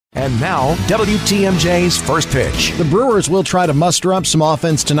And now, WTMJ's first pitch. The Brewers will try to muster up some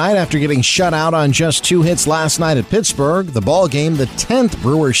offense tonight after getting shut out on just 2 hits last night at Pittsburgh. The ball game, the 10th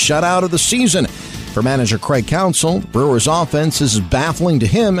Brewers shutout of the season. For manager Craig Counsell, the Brewers' offense is as baffling to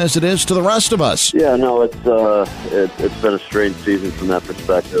him as it is to the rest of us. Yeah, no, it's been a strange season from that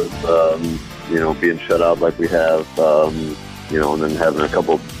perspective. Being shut out like we have, and then having a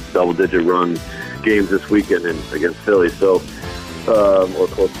couple double-digit run games this weekend against Philly, so or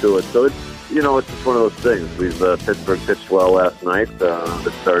close to it. So it's just one of those things. Pittsburgh pitched well last night.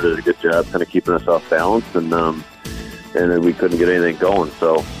 They started a good job, kind of keeping us off balance, and then we couldn't get anything going.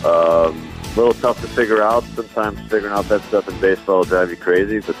 So a little tough to figure out. Sometimes figuring out that stuff in baseball will drive you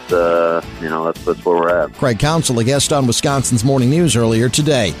crazy, but that's where we're at. Craig Counsell, a guest on Wisconsin's Morning News earlier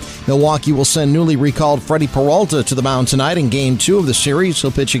today. Milwaukee will send newly recalled Freddie Peralta to the mound tonight in Game 2 of the series. He'll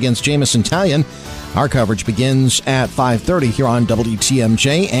pitch against Jamison Talion. Our coverage begins at 5:30 here on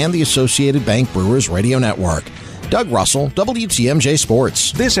WTMJ and the Associated Bank Brewers Radio Network. Doug Russell, WTMJ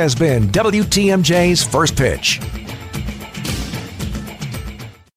Sports. This has been WTMJ's First Pitch.